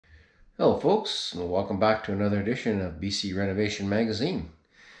Hello folks, and welcome back to another edition of BC Renovation Magazine.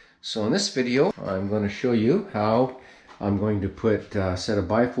 So in this video, I'm going to show you how I'm going to put a set of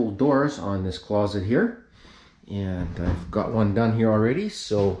bifold doors on this closet here. And I've got one done here already,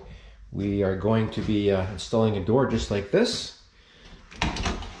 so we are going to be installing a door just like this.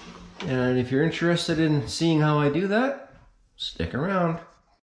 And if you're interested in seeing how I do that, stick around.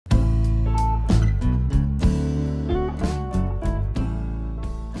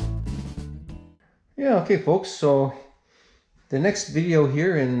 Yeah, okay folks, so the next video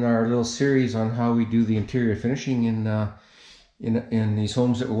here in our little series on how we do the interior finishing in these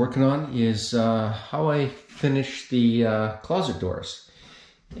homes that we're working on is how I finish the closet doors.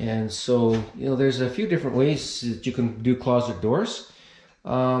 And so, you know, there's a few different ways that you can do closet doors.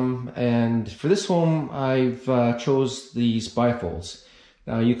 And for this home, I've chose these bifolds.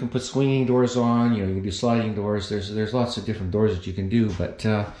 Now you can put swinging doors on, you know, you can do sliding doors. There's lots of different doors that you can do, but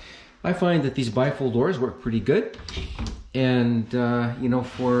I find that these bifold doors work pretty good, and you know,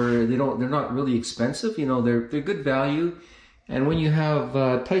 they're not really expensive. You know, they're good value, and when you have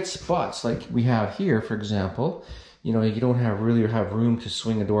tight spots like we have here, for example, you know, you don't really have room to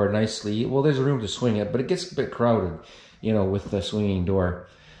swing a door nicely. Well, there's a room to swing it, but it gets a bit crowded, you know, with the swinging door.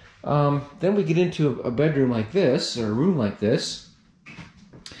 Then we get into a bedroom like this, or a room like this,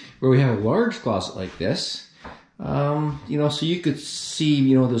 where we have a large closet like this. You know, so you could see,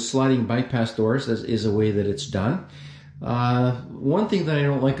 you know, the sliding bypass doors is a way that it's done. One thing that I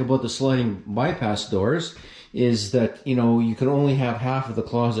don't like about the sliding bypass doors is that, you know, you can only have half of the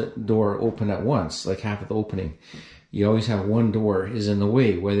closet door open at once, like half of the opening. You always have one door is in the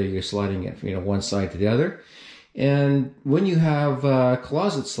way, whether you're sliding it, you know, one side to the other. And when you have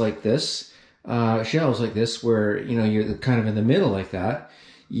closets like this, shelves like this, where, you know, you're kind of in the middle like that,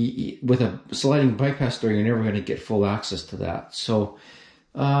 with a sliding bypass door, you're never going to get full access to that. So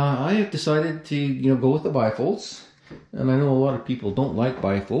I have decided to, you know, go with the bifolds. And I know a lot of people don't like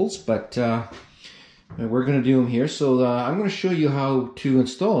bifolds, but we're going to do them here. So I'm going to show you how to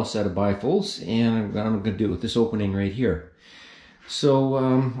install a set of bifolds, and I'm going to do it with this opening right here. So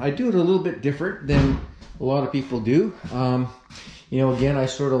I do it a little bit different than a lot of people do. You know, again, I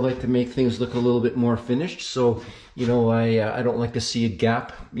sort of like to make things look a little bit more finished. So, you know, I don't like to see a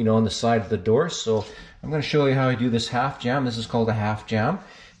gap, you know, on the side of the door. So I'm going to show you how I do this half jam. This is called a half jam,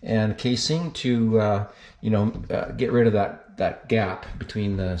 and casing to, you know, get rid of that gap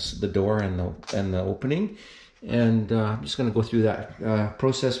between the door and the opening. And I'm just going to go through that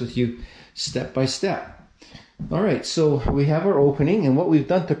process with you step by step. All right, so we have our opening, and what we've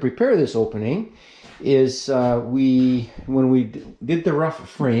done to prepare this opening is when we did the rough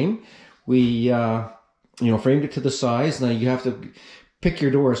frame, we you know, framed it to the size. Now you have to pick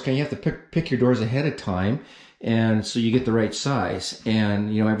your doors. You have to pick your doors ahead of time, and so you get the right size.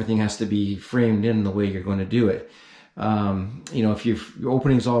 And you know, everything has to be framed in the way you're going to do it. You know, if your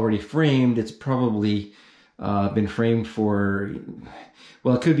opening's already framed, it's probably been framed for.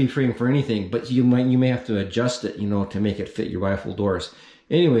 Well, it could be framed for anything, but you may have to adjust it, you know, to make it fit your bifold doors.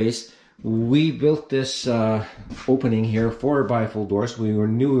 Anyways, we built this opening here for bifold doors. We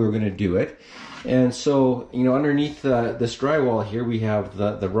knew we were going to do it. And so, you know, underneath this drywall here, we have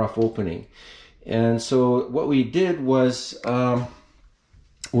the rough opening. And so what we did was, when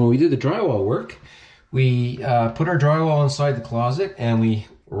we did the drywall work, we put our drywall inside the closet, and we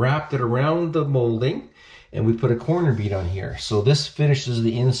wrapped it around the molding, and we put a corner bead on here. So this finishes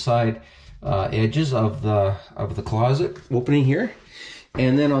the inside edges of the closet opening here.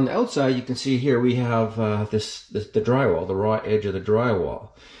 And then on the outside, you can see here we have the drywall, the raw edge of the drywall.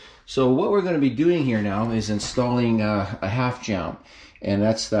 So what we're going to be doing here now is installing a half jam, and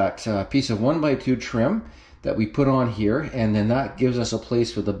that's that piece of 1x2 trim that we put on here, and then that gives us a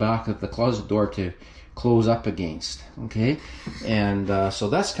place for the back of the closet door to close up against. Okay, and so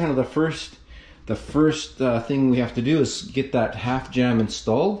that's kind of the first thing we have to do is get that half jam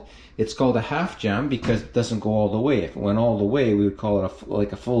installed. It's called a half jam because it doesn't go all the way. If it went all the way, we would call it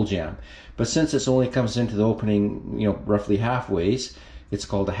like a full jam. But since it only comes into the opening, you know, roughly halfways, it's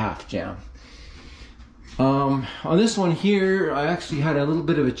called a half jam. On this one here, I actually had a little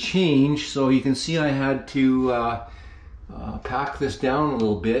bit of a change. So you can see I had to pack this down a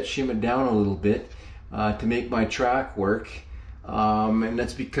little bit, shim it down a little bit to make my track work. And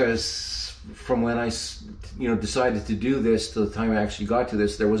that's because from when I, you know, decided to do this to the time I actually got to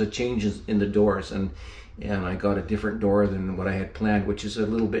this, there was a change in the doors, and I got a different door than what I had planned, which is a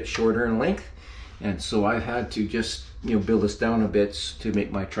little bit shorter in length. And so I've had to just, you know, build this down a bit to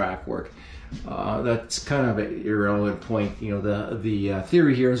make my track work. That's kind of an irrelevant point. You know, the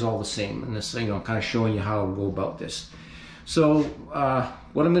theory here is all the same, and this thing I'm kind of showing you how to go about this. So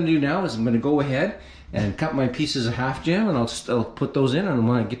what I'm going to do now is I'm going to go ahead and cut my pieces of half jam, and I'll put those in, and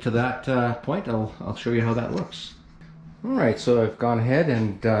when I get to that point, I'll show you how that looks. Alright, so I've gone ahead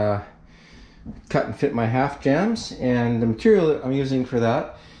and cut and fit my half jams, and the material that I'm using for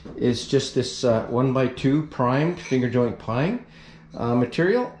that is just this 1x2 primed finger joint pine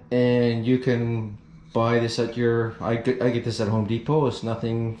material, and you can buy this at your, I get this at Home Depot. It's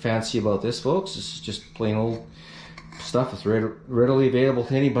nothing fancy about this, folks. It's just plain old stuff. It's readily available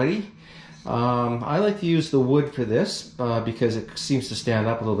to anybody. I like to use the wood for this because it seems to stand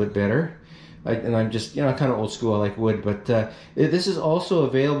up a little bit better. And I'm just, you know, kind of old school. I like wood, but this is also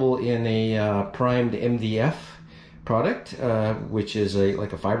available in a primed MDF product, which is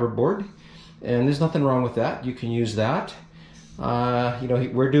like a fiber board, and there's nothing wrong with that. You can use that. You know,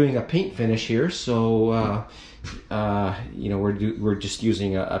 we're doing a paint finish here, so you know, we're just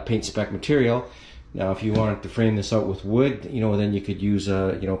using a paint spec material. Now, if you wanted to frame this out with wood, you know, then you could use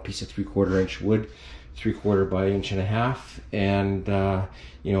a, you know, piece of 3/4 inch wood, 3/4 by 1.5 inches, and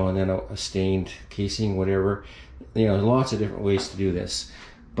you know, and then a stained casing, whatever. You know, lots of different ways to do this.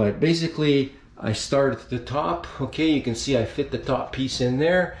 But basically, I start at the top. Okay, you can see I fit the top piece in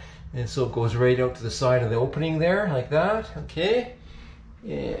there, and so it goes right out to the side of the opening there, like that. Okay,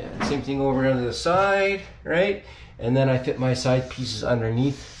 and same thing over on the side, right? And then I fit my side pieces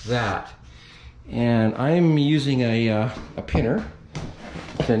underneath that. And I'm using a pinner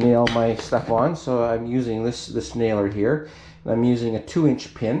to nail my stuff on, so I'm using this nailer here. And I'm using a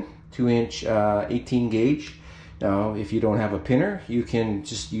 2-inch pin, 2-inch 18 gauge. Now, if you don't have a pinner, you can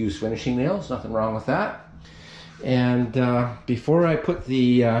just use finishing nails. Nothing wrong with that. And before I put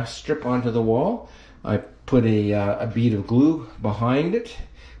the strip onto the wall, I put a bead of glue behind it.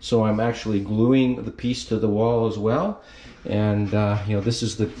 So I'm actually gluing the piece to the wall as well. And you know, this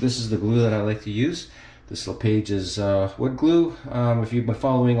is the glue that I like to use. This little page is wood glue. If you've been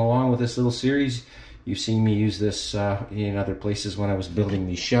following along with this little series, you've seen me use this in other places when I was building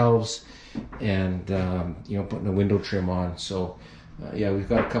these shelves and you know, putting a window trim on. So yeah, we've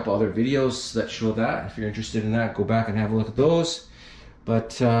got a couple other videos that show that. If you're interested in that, go back and have a look at those.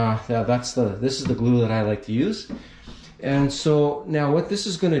 But yeah, this is the glue that I like to use. And so now what this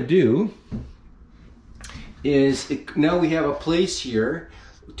is going to do is now we have a place here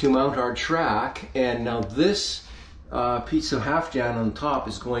to mount our track, and now this piece of half jam on top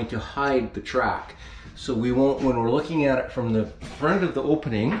is going to hide the track. So we won't, when we're looking at it from the front of the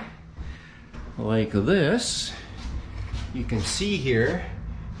opening, like this, you can see here,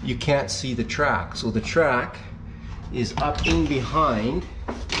 you can't see the track. So the track is up in behind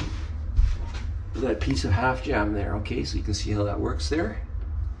that piece of half jam there. Okay, so you can see how that works there.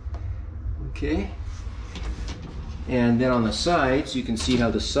 Okay, and then on the sides, you can see how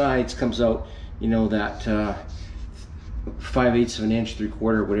the sides comes out, you know, that 5/8 of an inch,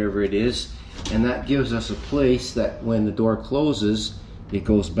 3/4, whatever it is, and that gives us a place that when the door closes, it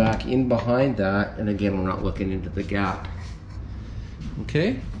goes back in behind that, and again, we're not looking into the gap.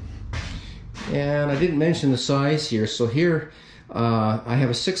 Okay, and I didn't mention the size here. So here I have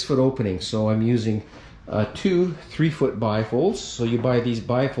a 6-foot opening, so I'm using 2 3-foot bifolds. So you buy these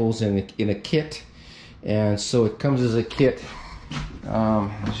bifolds in a kit, and so it comes as a kit.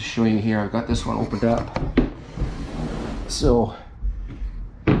 I'm just showing you here. I've got this one opened up. So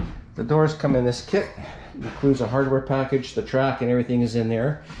the doors come in this kit. It includes a hardware package, the track, and everything is in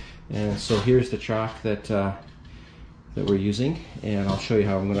there. And so here's the track that we're using, and I'll show you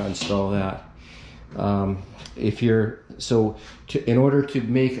how I'm going to install that. In order to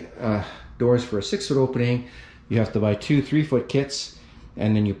make doors for a 6-foot opening, you have to buy 2 3-foot kits,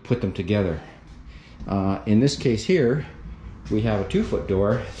 and then you put them together. In this case here, we have a 2-foot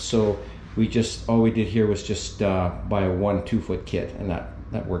door, so all we did here was just buy a 1 2-foot kit, and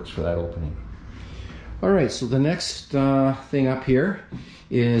that works for that opening. All right, so the next thing up here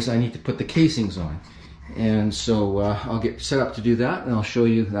is I need to put the casings on. And so I'll get set up to do that, and I'll show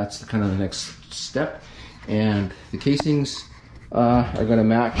you. That's kind of the next step. And the casings are going to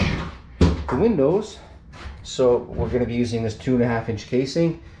match the windows. So we're going to be using this 2.5-inch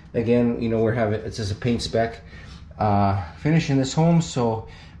casing. Again, you know, it's just a paint spec finish in this home. So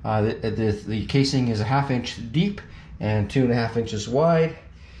the casing is a 1/2 inch deep and 2.5 inches wide.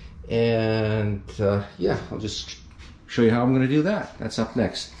 And yeah, I'll just show you how I'm going to do that. That's up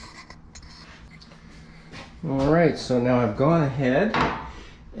next. Alright, so now I've gone ahead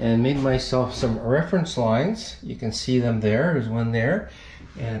and made myself some reference lines. You can see them there. There's one there.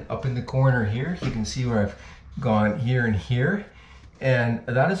 And up in the corner here, you can see where I've gone here and here. And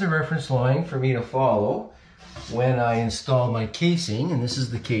that is a reference line for me to follow when I install my casing. And this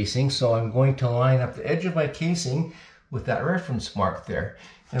is the casing. So I'm going to line up the edge of my casing with that reference mark there.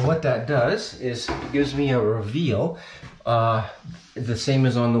 And what that does is it gives me a reveal, the same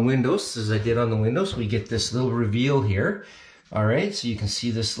as on the windows, as I did on the windows. We get this little reveal here. All right, so you can see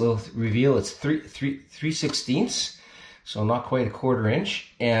this little reveal. It's 3/16, so not quite a 1/4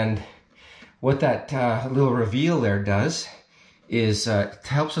 inch. And what that little reveal there does is it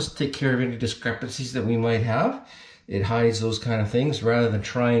helps us take care of any discrepancies that we might have. It hides those kind of things rather than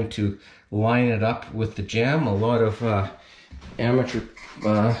trying to line it up with the jamb. A lot of amateur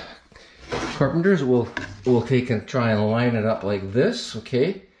carpenters will take and try and line it up like this,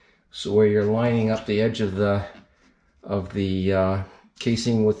 okay? So where you're lining up the edge of the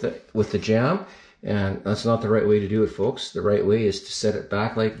casing with the jamb, and that's not the right way to do it, folks. The right way is to set it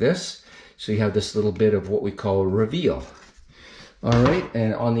back like this, so you have this little bit of what we call a reveal. All right,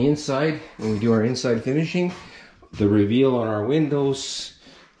 and on the inside, when we do our inside finishing, the reveal on our windows,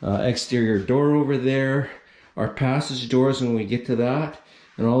 exterior door over there, our passage doors when we get to that,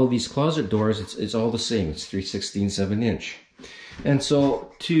 and all of these closet doors, it's all the same. It's 3/16 inch. And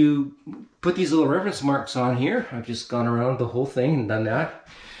so to put these little reference marks on here, I've just gone around the whole thing and done that.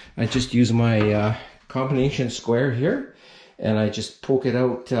 I just use my combination square here, and I just poke it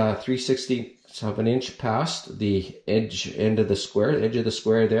out 3/16 inch past the end of the square, the edge of the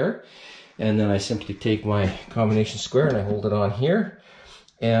square there. And then I simply take my combination square and I hold it on here.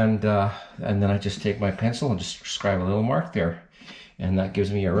 And then I just take my pencil and just scribe a little mark there. And that gives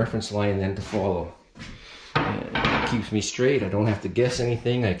me a reference line then to follow. And it keeps me straight. I don't have to guess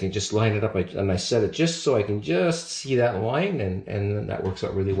anything. I can just line it up, and I set it just so I can just see that line, and that works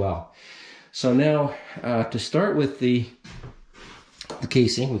out really well. So now to start with the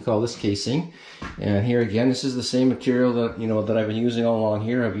casing, we call this casing. And here again, this is the same material that that I've been using all along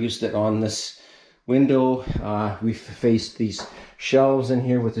here. I've used it on this window. We've faced these shelves in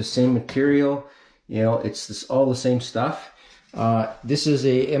here with the same material. It's all the same stuff. This is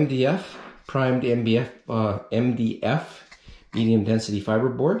a MDF, primed MDF, medium density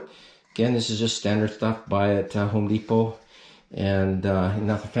fiberboard. Again, this is just standard stuff, buy at Home Depot, and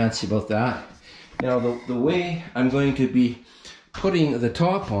nothing fancy about that. Now the way I'm going to be putting the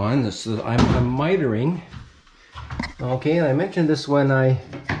top on, I'm mitering. Okay, and I mentioned this when I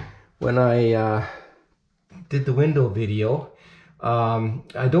did the window video.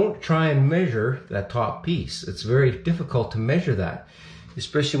 I don't try and measure that top piece. It's very difficult to measure that,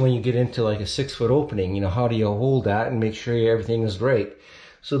 especially when you get into like a 6-foot opening. How do you hold that and make sure everything is right?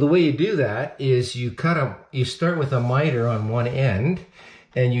 So the way you do that is you start with a miter on one end,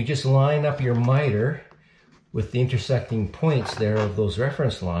 and you just line up your miter with the intersecting points there of those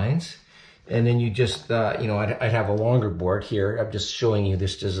reference lines. And then you just, I'd have a longer board here. I'm just showing you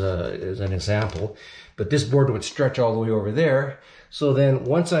this as an example. But this board would stretch all the way over there. So then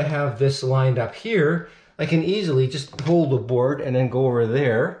once I have this lined up here, I can easily just hold the board and then go over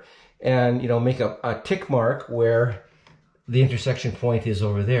there and, make a tick mark where the intersection point is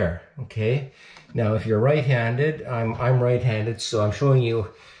over there, okay? Now, if you're right-handed, I'm right-handed, so I'm showing you,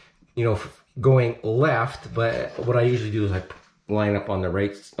 going left, but what I usually do is I line up on the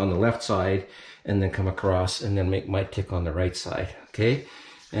left side and then come across and then make my tick on the right side, okay?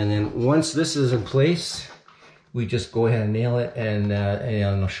 And then once this is in place, we just go ahead and nail it, and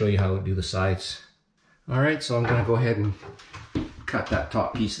I'll show you how to do the sides. All right, so I'm gonna go ahead and cut that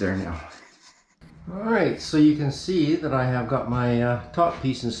top piece there now. All right, so you can see that I have got my top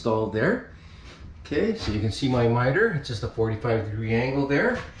piece installed there. Okay, so you can see my miter. It's just a 45-degree angle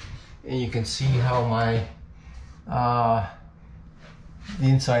there. And you can see how my the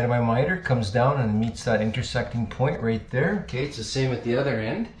inside of my miter comes down and meets that intersecting point right there. Okay, it's the same at the other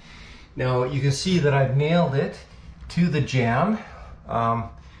end. Now you can see that I've nailed it to the jamb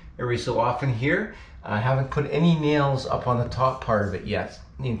every so often here. I haven't put any nails up on the top part of it yet,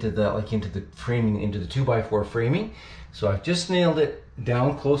 into the framing, into the 2x4 framing. So I've just nailed it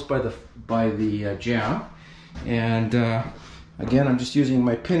down close by the jamb, and again, I'm just using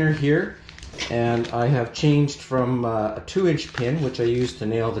my pinner here, and I have changed from a 2-inch pin, which I used to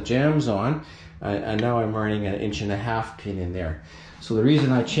nail the jambs on, and now I'm running an 1.5-inch pin in there. So the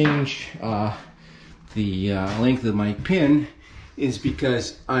reason I change the length of my pin is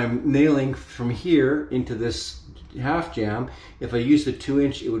because I'm nailing from here into this half jamb. If I used a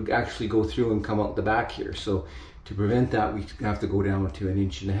 2-inch, it would actually go through and come out the back here. So to prevent that, we have to go down to 1.5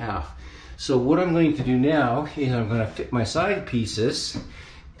 inches. So what I'm going to do now is I'm going to fit my side pieces,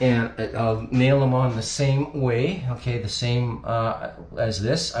 and I'll nail them on the same way, okay, the same as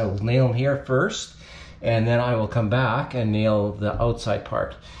this. I will nail them here first, and then I will come back and nail the outside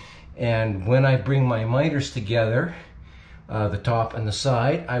part. And when I bring my miters together, the top and the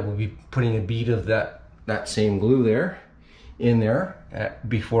side, I will be putting a bead of that same glue there in there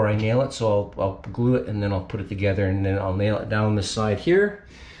before I nail it. So I'll glue it and then I'll put it together, and then I'll nail it down the side here.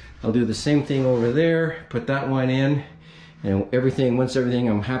 I'll do the same thing over there, put that one in, and once everything,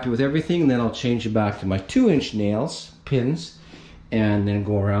 I'm happy with everything, then I'll change it back to my 2-inch nails, pins, and then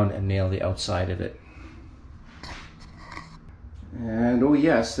go around and nail the outside of it. And oh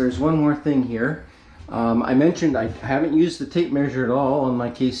yes, there's one more thing here. I mentioned I haven't used the tape measure at all on my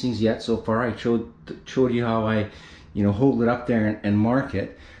casings yet so far. I showed you how I hold it up there and mark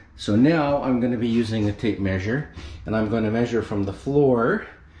it. So now I'm going to be using the tape measure, and I'm going to measure from the floor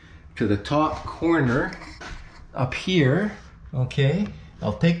to the top corner up here. Okay,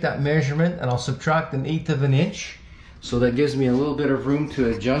 I'll take that measurement and I'll subtract 1/8 of an inch, so that gives me a little bit of room to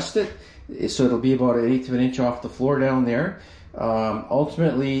adjust it. So it'll be about 1/8 of an inch off the floor down there.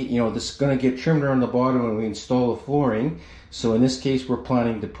 Ultimately, this is going to get trimmed around the bottom when we install the flooring. So in this case, we're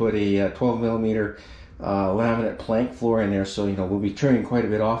planning to put a 12mm laminate plank floor in there. So we'll be trimming quite a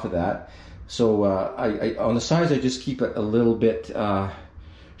bit off of that. So I on the sides, I just keep it a little bit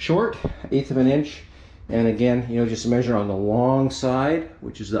short, 1/8 of an inch. And again, just measure on the long side,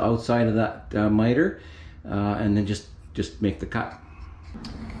 which is the outside of that miter, and then just make the cut.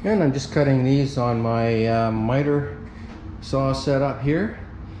 And I'm just cutting these on my miter saw set up here.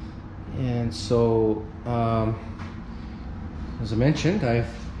 And so as I mentioned,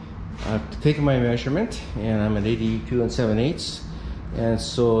 I've taken my measurement, and I'm at 82 7/8. And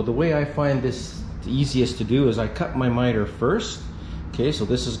so the way I find this the easiest to do is I cut my miter first. Okay, so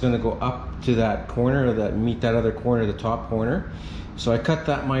this is going to go up to that corner, meet that other corner, the top corner. So I cut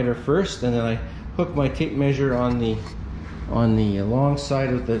that miter first, and then I hook my tape measure on the long side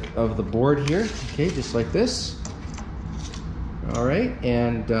of the board here. Okay, just like this. All right,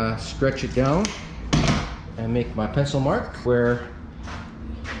 and stretch it down and make my pencil mark where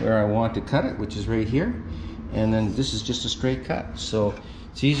I want to cut it, which is right here. And then this is just a straight cut. So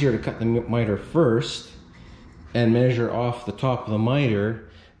it's easier to cut the miter first and measure off the top of the miter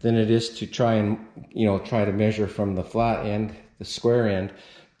than it is to try to measure from the flat end, the square end,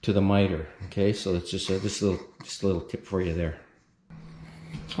 to the miter. Okay, so it's just a little tip for you there.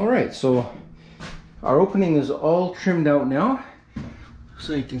 All right, so our opening is all trimmed out now.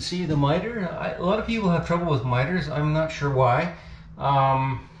 So you can see the miter. A lot of people have trouble with miters. I'm not sure why.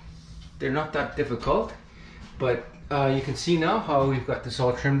 They're not that difficult, but you can see now how we've got this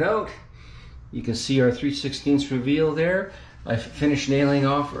all trimmed out. You can see our 3/16 reveal there. I finished nailing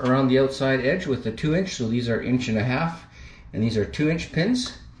off around the outside edge with the 2-inch, so these are 1.5 inches, and these are 2-inch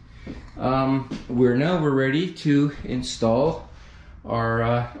pins. We're ready to install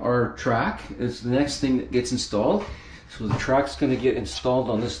our track. It's the next thing that gets installed. So the track's going to get installed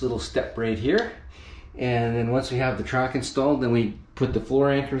on this little step right here, and then once we have the track installed, then we put the floor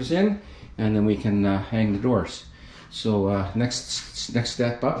anchors in, and then we can hang the doors. So next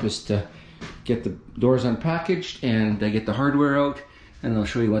step up is to get the doors unpackaged and get the hardware out, and I'll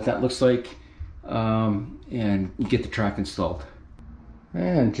show you what that looks like, and get the track installed.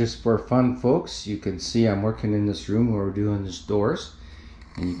 And just for fun, folks, you can see I'm working in this room where we're doing these doors,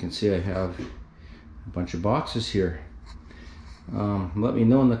 and you can see I have a bunch of boxes here. Let me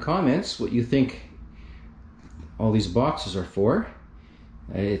know in the comments what you think all these boxes are for.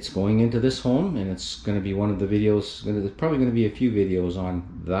 It's going into this home, and it's going to be one of the videos. There's probably going to be a few videos on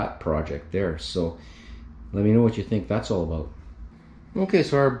that project there. So let me know what you think that's all about. Okay,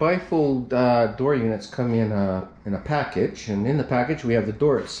 so our bifold door units come in a package, and in the package we have the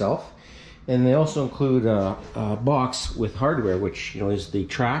door itself, and they also include a box with hardware, which is the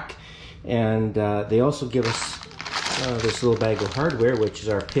track, and they also give us this little bag of hardware, which is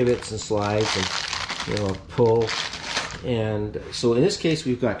our pivots and slides and pull. And so in this case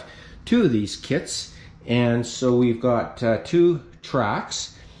we've got 2 of these kits, and so we've got 2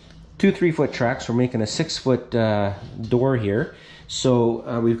 tracks, 2 3-foot tracks. We're making a 6-foot door here,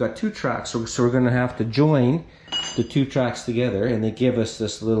 so we've got 2 tracks, so we're going to have to join the 2 tracks together, and they give us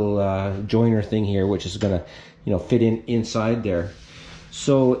this little joiner thing here, which is going to fit inside there.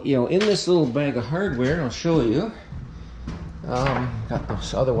 So in this little bag of hardware, I'll show you, got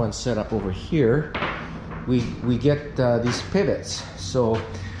this other one set up over here. We get these pivots. So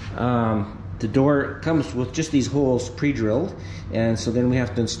the door comes with just these holes pre-drilled, and so then we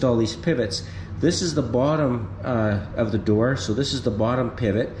have to install these pivots. This is the bottom of the door, so this is the bottom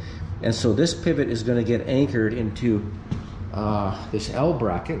pivot, and so this pivot is going to get anchored into this L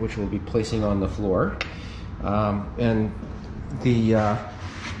bracket, which we'll be placing on the floor, and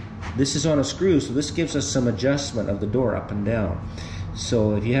this is on a screw, so this gives us some adjustment of the door up and down.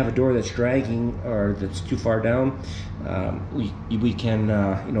 So if you have a door that's dragging or that's too far down, we can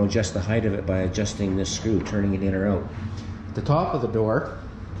adjust the height of it by adjusting this screw, turning it in or out. the top of the door,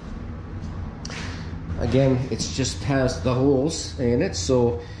 again, it just has the holes in it,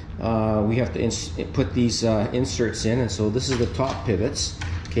 so we have to put these inserts in, and so this is the top pivots.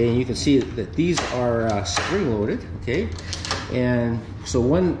 Okay, and you can see that these are spring-loaded. Okay, and so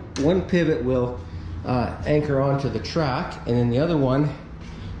one pivot will anchor onto the track, and then the other one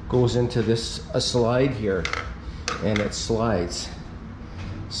goes into this slide here, and it slides.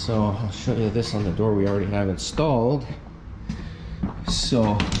 So I'll show you this on the door we already have installed.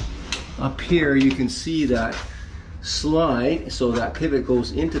 So up here you can see that slide, so that pivot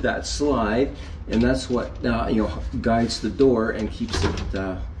goes into that slide, and that's what guides the door and keeps it,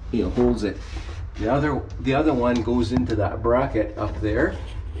 holds it. The other one goes into that bracket up there,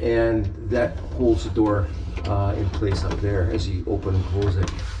 and that holds the door in place up there as you open and close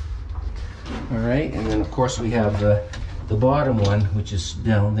it. All right, and then of course we have the bottom one, which is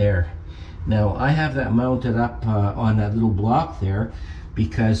down there. Now I have that mounted up on that little block there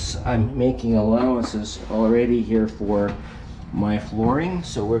because I'm making allowances already here for my flooring.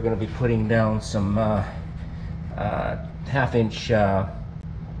 So we're going to be putting down some 1/2 inch 12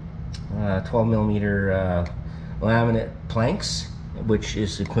 millimeter laminate planks, which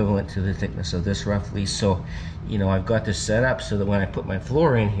is equivalent to the thickness of this roughly. So I've got this set up so that when I put my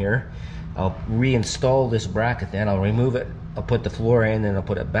floor in here, I'll reinstall this bracket, then I'll remove it, I'll put the floor in, then I'll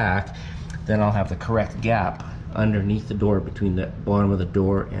put it back, then I'll have the correct gap underneath the door between the bottom of the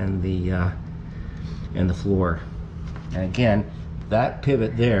door and the floor. And again, that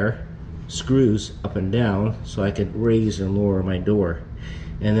pivot there screws up and down so I can raise and lower my door.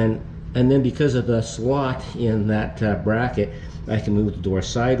 And then because of the slot in that bracket, I can move the door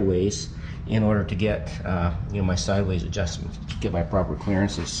sideways in order to get my sideways adjustment, to get my proper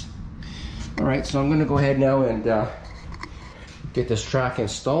clearances. All right, so I'm going to go ahead now and get this track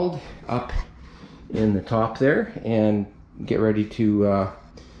installed up in the top there and get ready to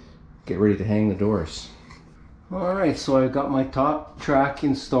hang the doors. All right, so I've got my top track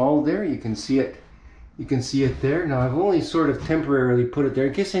installed there. You can see it. You can see it there. Now I've only sort of temporarily put it there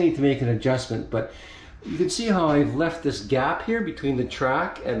in case I need to make an adjustment, but you can see how I've left this gap here between the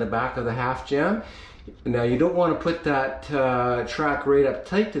track and the back of the half jam. Now you don't want to put that track right up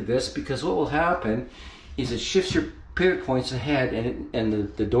tight to this, because what will happen is it shifts your pivot points ahead,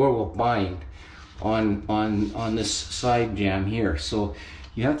 and the door will bind on this side jam here. So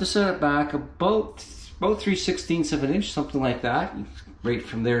you have to set it back about 3/16 of an inch, something like that, right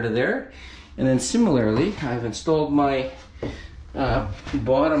from there to there. And then similarly, I've installed my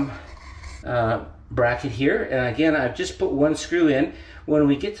bottom bracket here, and again I've just put one screw in. When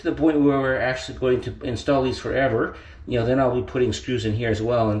we get to the point where we're actually going to install these forever, then I'll be putting screws in here as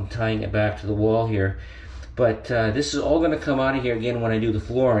well and tying it back to the wall here. But this is all going to come out of here again when I do the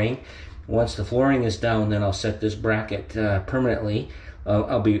flooring. Once the flooring is down, then I'll set this bracket permanently.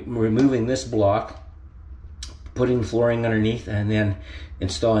 I'll be removing this block, putting the flooring underneath, and then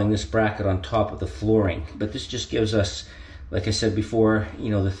installing this bracket on top of the flooring. But this just gives us, like I said before,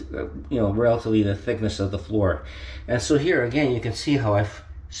 relatively the thickness of the floor. And so here again, you can see how I've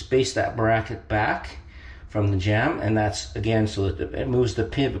spaced that bracket back from the jam, and that's again so that it moves the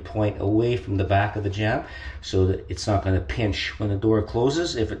pivot point away from the back of the jam, so that it's not going to pinch when the door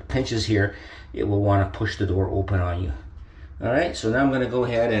closes. If it pinches here, it will want to push the door open on you. All right, so now I'm going to go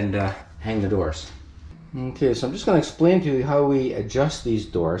ahead and hang the doors. Okay, so I'm just going to explain to you how we adjust these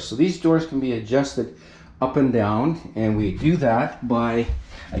doors. So these doors can be adjusted up and down, and we do that by,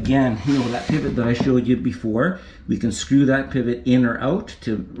 again, that pivot that I showed you before. We can screw that pivot in or out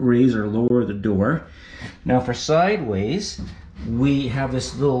to raise or lower the door. Now for sideways, we have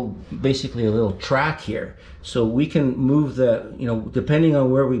this basically a little track here. So we can move depending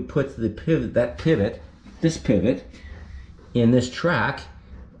on where we put the pivot, this pivot in this track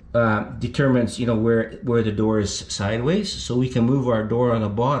determines, where the door is sideways. So we can move our door on the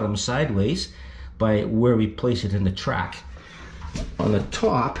bottom sideways by where we place it in the track. On the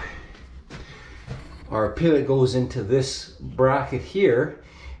top, our pivot goes into this bracket here,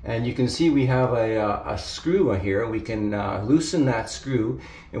 and you can see we have a screw here. We can loosen that screw,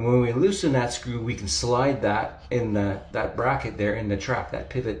 and when we loosen that screw, we can slide that in that bracket there in the track, that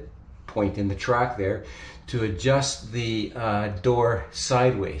pivot point in the track there, to adjust the door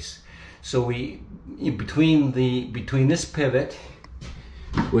sideways. So between this pivot,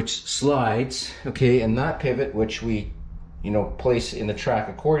 which slides, okay, and that pivot, which we place in the track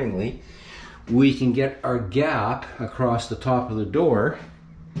accordingly, we can get our gap across the top of the door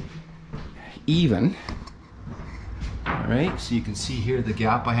even. All right, so you can see here the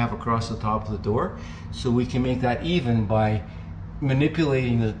gap I have across the top of the door. So we can make that even by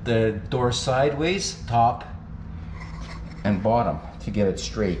manipulating the door sideways, top and bottom to get it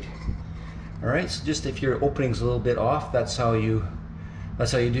straight. All right, so just if your opening's a little bit off, that's how you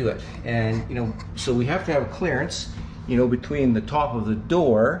do it. And you know, so we have to have a clearance, you know, between the top of the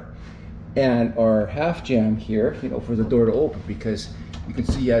door and our half jamb here, you know, for the door to open, because you can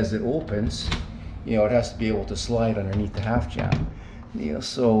see as it opens, you know, it has to be able to slide underneath the half jamb. You know,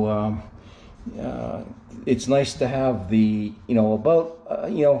 so it's nice to have the, you know, about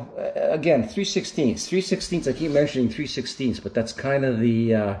you know, again, 3/16. I keep mentioning 3/16, but that's kind of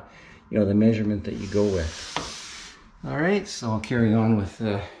the you know, the measurement that you go with. All right, so I'll carry on with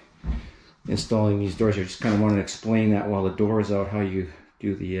installing these doors here. Just kind of wanted to explain that while the door is out, how you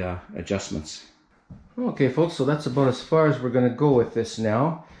do the adjustments. Okay, folks, so that's about as far as we're going to go with this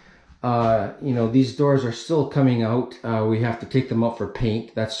now. You know, these doors are still coming out. We have to take them out for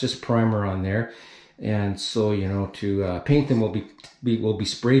paint. That's just primer on there. And so, you know, to paint them, we'll be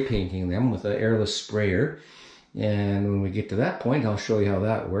spray painting them with an airless sprayer. And when we get to that point, I'll show you how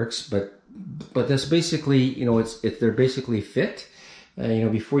that works. But that's basically, you know, they're basically fit. You know,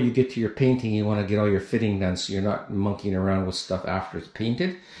 before you get to your painting, you want to get all your fitting done, so you're not monkeying around with stuff after it's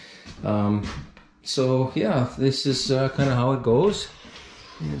painted. So yeah, this is kind of how it goes.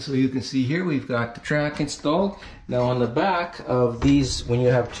 And so you can see here we've got the track installed. Now on the back of these, when you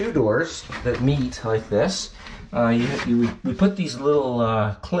have two doors that meet like this, we put these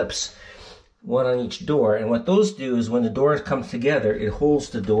little clips, one on each door, and what those do is when the doors come together, it holds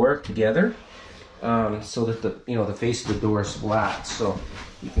the door together, so that the face of the door is flat. So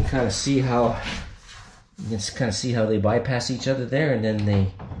you can kind of see how they bypass each other there, and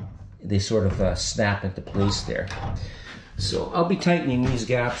then they sort of snap into place there. So I'll be tightening these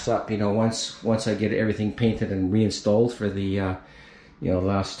gaps up, you know, once I get everything painted and reinstalled for the you know,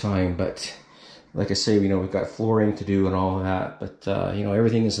 last time. But like I say, you know, we've got flooring to do and all of that, but you know,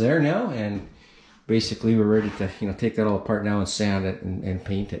 everything is there now, and basically we're ready to, you know, take that all apart now and sand it and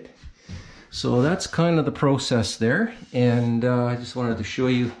paint it. So that's kind of the process there, and I just wanted to show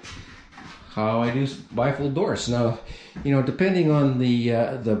you how I do bifold doors. Now, you know, depending on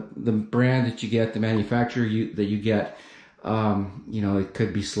the brand that you get, the manufacturer that you get, you know, it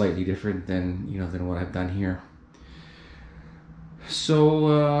could be slightly different than, you know, than what I've done here.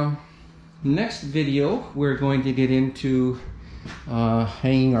 So next video we're going to get into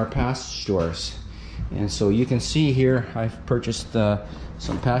hanging our passage doors. And so you can see here I've purchased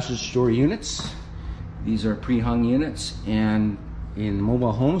some passage door units. These are pre-hung units, and in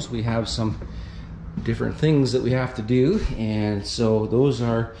mobile homes we have some different things that we have to do, and so those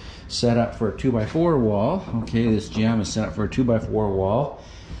are set up for a 2x4 wall. Okay, this jamb is set up for a 2x4 wall,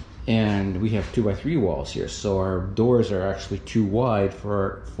 and we have 2x3 walls here, so our doors are actually too wide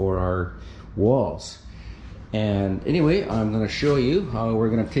for our walls. And anyway, I'm going to show you how we're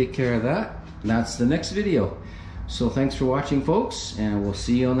going to take care of that. That's the next video. So thanks for watching, folks, and we'll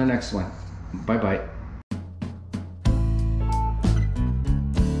see you on the next one. Bye bye.